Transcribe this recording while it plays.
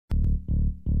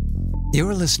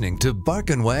You're listening to Bark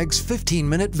and Wag's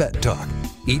 15-Minute Vet Talk.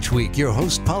 Each week, your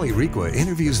host, Polly Requa,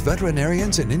 interviews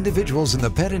veterinarians and individuals in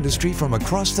the pet industry from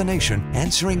across the nation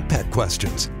answering pet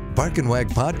questions. Bark and Wag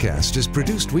podcast is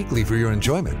produced weekly for your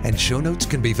enjoyment, and show notes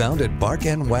can be found at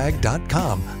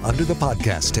barkandwag.com under the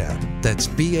podcast tab. That's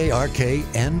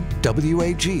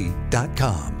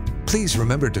BARKNWAG.com. Please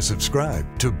remember to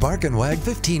subscribe to Bark and Wag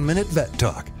 15-Minute Vet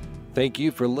Talk. Thank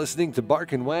you for listening to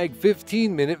Bark and Wag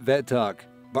 15-Minute Vet Talk.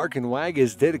 Bark and Wag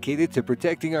is dedicated to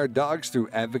protecting our dogs through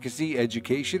advocacy,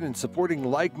 education, and supporting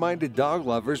like-minded dog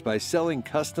lovers by selling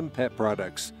custom pet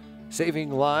products.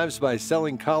 Saving lives by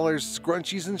selling collars,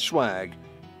 scrunchies, and swag.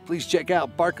 Please check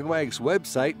out Bark and Wag's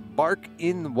website,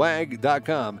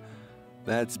 barkandwag.com.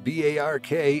 That's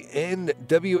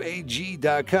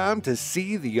BARKNWAG.com to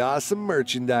see the awesome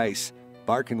merchandise.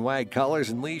 Bark and Wag collars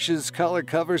and leashes, collar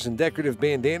covers, and decorative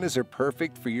bandanas are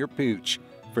perfect for your pooch.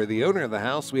 For the owner of the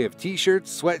house, we have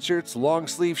t-shirts, sweatshirts, long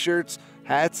sleeve shirts,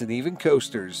 hats, and even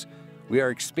coasters. We are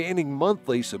expanding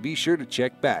monthly, so be sure to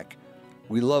check back.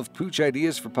 We love pooch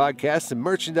ideas for podcasts and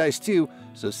merchandise too,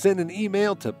 so send an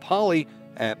email to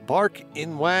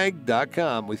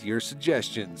polly@barkandwag.com with your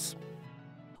suggestions.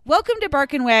 Welcome to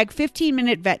Bark and Wag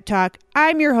 15-Minute Vet Talk.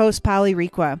 I'm your host, Polly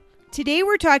Requa. Today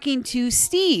we're talking to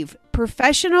Steve,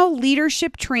 professional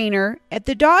leadership trainer at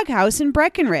the Doghouse in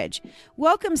Breckenridge.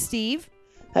 Welcome, Steve.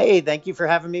 Hey, thank you for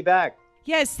having me back.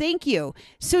 Yes, thank you.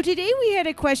 So today we had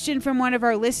a question from one of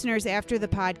our listeners after the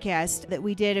podcast that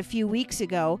we did a few weeks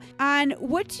ago on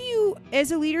what do you,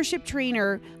 as a leadership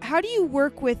trainer, how do you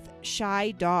work with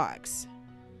shy dogs?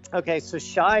 Okay, so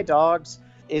shy dogs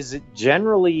is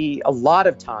generally, a lot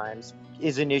of times,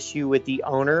 is an issue with the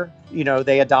owner. You know,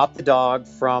 they adopt the dog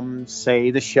from,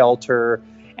 say, the shelter,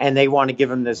 and they want to give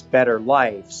them this better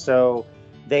life. So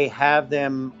they have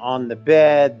them on the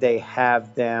bed, they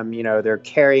have them, they're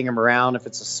carrying them around if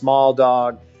it's a small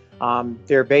dog.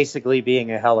 They're basically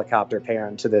being a helicopter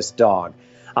parent to this dog.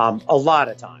 A lot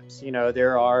of times,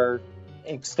 there are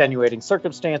extenuating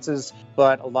circumstances,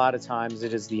 but a lot of times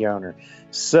it is the owner.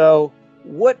 So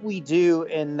what we do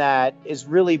in that is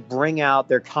really bring out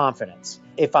their confidence.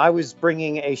 If I was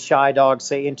bringing a shy dog,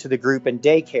 say, into the group in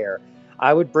daycare,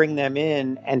 I would bring them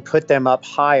in and put them up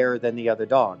higher than the other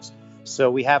dogs.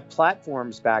 So we have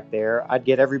platforms back there. I'd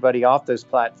get everybody off those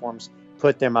platforms,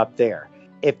 put them up there.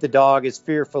 If the dog is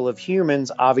fearful of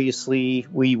humans, obviously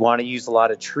we want to use a lot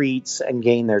of treats and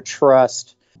gain their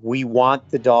trust. We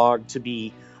want the dog to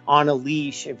be on a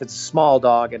leash if it's a small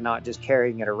dog and not just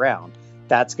carrying it around.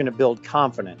 That's going to build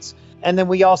confidence. And then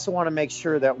we also want to make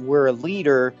sure that we're a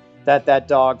leader that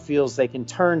dog feels they can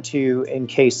turn to in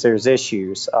case there's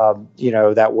issues.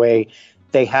 That way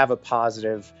they have a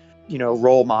positive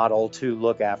role model to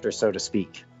look after, so to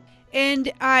speak. And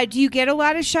do you get a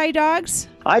lot of shy dogs?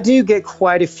 I do get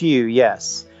quite a few,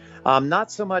 yes.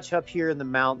 Not so much up here in the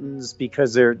mountains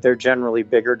because they're generally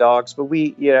bigger dogs, but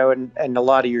we, and a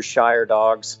lot of your shyer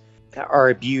dogs are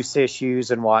abuse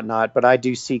issues and whatnot, but I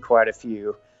do see quite a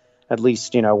few, at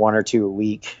least, one or two a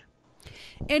week.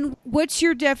 And what's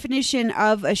your definition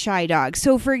of a shy dog?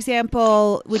 So, for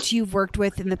example, which you've worked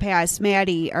with in the past,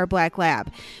 Maddie, our black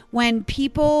lab, I've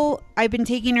been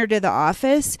taking her to the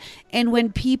office, and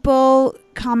when people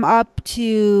come up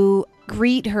to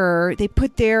greet her, they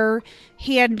put their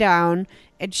hand down,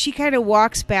 and she kind of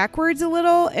walks backwards a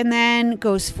little and then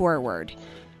goes forward.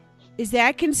 Is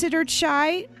that considered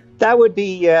shy? That would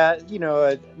be,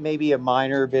 maybe a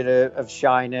minor bit of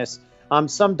shyness.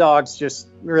 Some dogs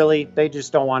they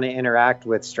just don't want to interact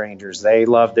with strangers. They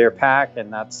love their pack,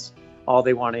 and that's all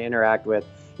they want to interact with.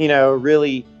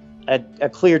 Really a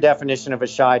clear definition of a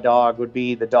shy dog would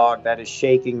be the dog that is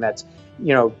shaking, that's,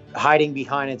 hiding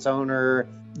behind its owner,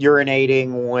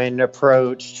 urinating when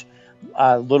approached,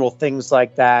 little things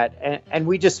like that. And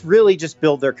we just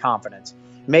build their confidence.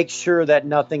 Make sure that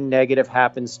nothing negative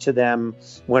happens to them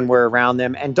when we're around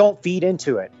them, and don't feed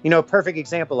into it. Perfect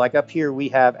example, like up here, we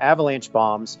have avalanche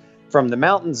bombs from the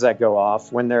mountains that go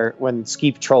off when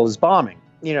ski patrol is bombing.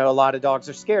 A lot of dogs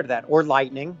are scared of that, or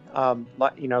lightning.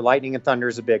 Lightning and thunder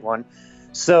is a big one.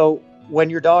 So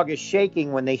when your dog is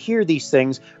shaking, when they hear these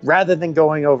things, rather than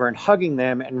going over and hugging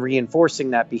them and reinforcing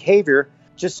that behavior,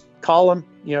 just call them,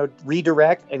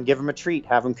 redirect and give them a treat.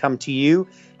 Have them come to you,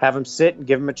 have them sit and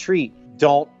give them a treat.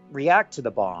 Don't react to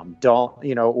the bomb,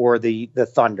 or the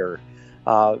thunder.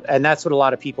 And that's what a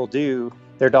lot of people do.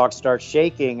 Their dog starts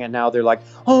shaking, and now they're like,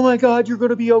 oh my God, you're going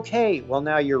to be okay. Well,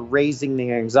 now you're raising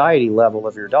the anxiety level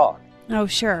of your dog. Oh,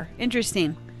 sure.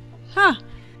 Interesting. Huh.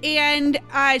 And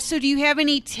so do you have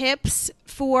any tips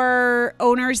for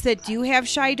owners that do have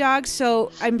shy dogs?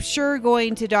 So I'm sure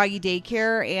going to doggy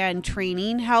daycare and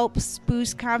training helps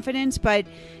boost confidence, but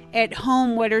at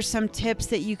home, what are some tips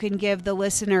that you can give the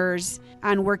listeners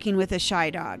on working with a shy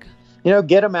dog?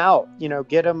 Get them out,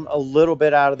 get them a little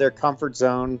bit out of their comfort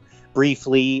zone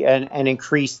briefly and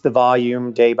increase the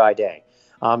volume day by day.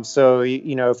 So,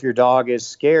 if your dog is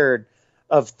scared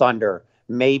of thunder,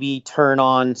 maybe turn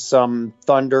on some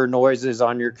thunder noises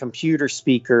on your computer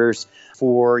speakers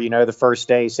for, the first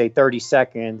day, say 30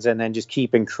 seconds, and then just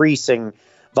keep increasing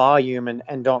volume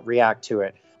and don't react to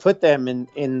it. Put them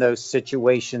in those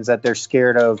situations that they're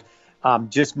scared of,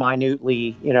 just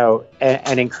minutely,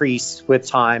 and increase with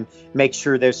time. Make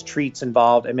sure there's treats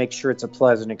involved and make sure it's a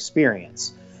pleasant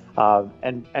experience.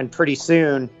 And pretty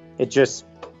soon it just,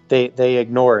 they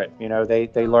ignore it.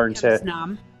 They learn to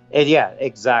numb. Yeah,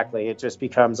 exactly. It just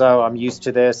becomes, I'm used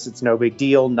to this. It's no big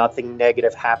deal. Nothing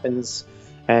negative happens,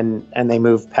 and they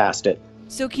move past it.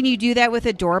 So can you do that with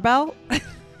a doorbell?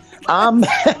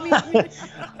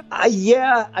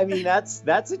 Yeah,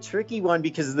 that's a tricky one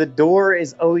because the door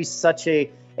is always such a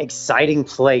exciting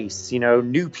place.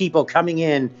 New people coming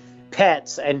in,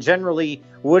 pets, and generally,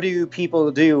 what do people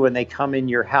do when they come in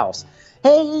your house?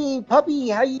 Hey, puppy,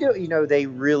 how you doing? They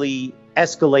really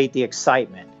escalate the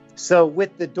excitement. So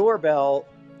with the doorbell,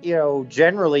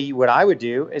 generally what I would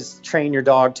do is train your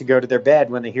dog to go to their bed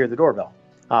when they hear the doorbell.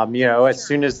 As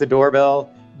soon as the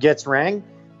doorbell gets rang,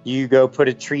 you go put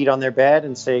a treat on their bed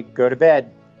and say, go to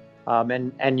bed.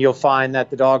 And you'll find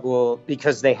that the dog will,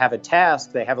 because they have a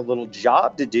task, they have a little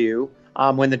job to do.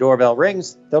 When the doorbell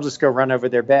rings, they'll just go run over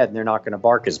their bed and they're not going to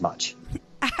bark as much.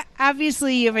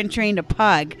 Obviously, you haven't trained a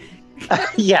pug.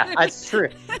 Yeah, that's true.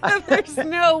 There's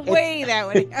no way that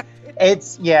would happen.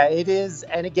 It is.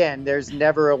 And again, there's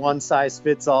never a one size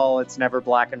fits all. It's never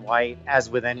black and white, as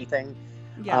with anything.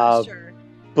 Yeah, sure.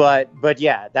 But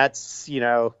yeah, that's,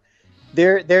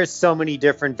 there's so many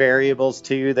different variables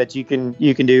too that you can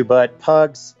do. But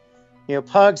pugs,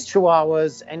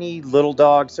 Chihuahuas, any little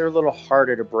dogs, they're a little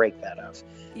harder to break that of.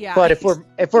 Yeah. But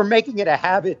if we're making it a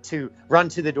habit to run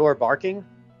to the door barking,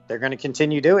 they're going to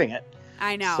continue doing it.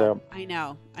 I know. So. I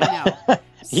know.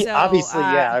 So, obviously,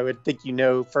 I would think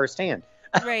firsthand.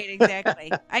 Right,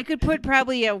 exactly. I could put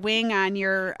probably a wing on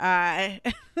your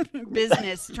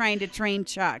business trying to train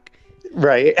Chuck.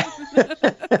 Right.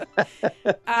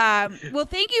 Well,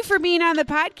 thank you for being on the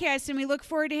podcast, and we look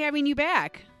forward to having you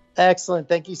back. Excellent.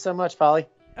 Thank you so much, Polly.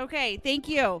 Okay, thank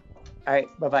you. All right,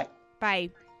 bye-bye.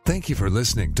 Bye. Thank you for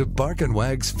listening to Bark and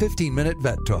Wag's 15-Minute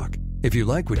Vet Talk. If you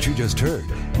like what you just heard,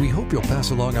 we hope you'll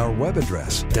pass along our web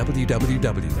address,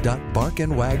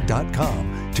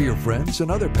 www.barkandwag.com, to your friends and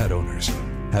other pet owners.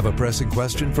 Have a pressing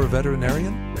question for a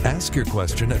veterinarian? Ask your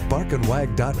question at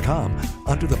barkandwag.com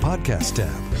under the podcast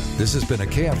tab. This has been a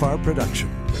KFR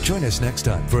production. Join us next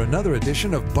time for another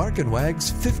edition of Bark and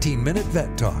Wag's 15-Minute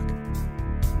Vet Talk.